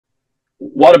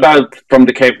What about from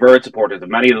the Cape Verde supporters? Have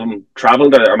many of them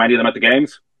travelled? Or are many of them at the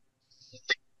games?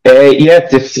 Yeah,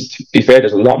 to be fair,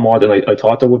 there's a lot more than I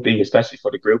thought there would be, especially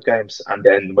for the group games. And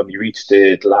then when we reached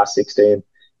the last 16,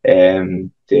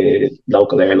 the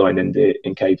local airline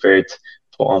in Cape Verde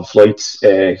put on flights.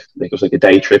 Like it was like a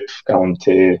day trip going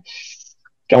to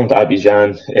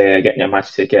Abidjan, getting a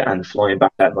match ticket and flying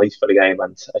back that night for the game.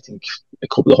 And I think a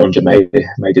couple of hundred made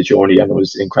the journey, and it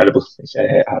was incredible.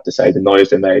 I have to say, the noise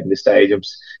they made in the stadiums,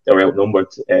 they were outnumbered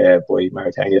by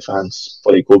Mauritania fans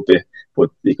by a good bit, but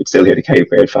you could still hear the Cape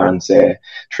Verde fans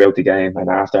throughout the game and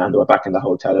after, and they were back in the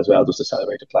hotel as well just to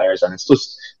celebrate the players. And it's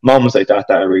just moments like that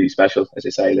that are really special. As I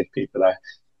say, like people are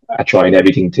trying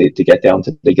everything to get down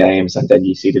to the games, and then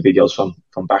you see the videos from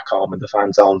back home in the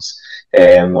fan zones.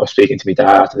 I was speaking to my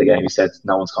dad after the game. He said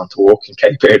no one's gone to work in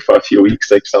Cape Verde for a few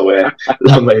weeks, like so.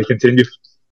 Long way to continue.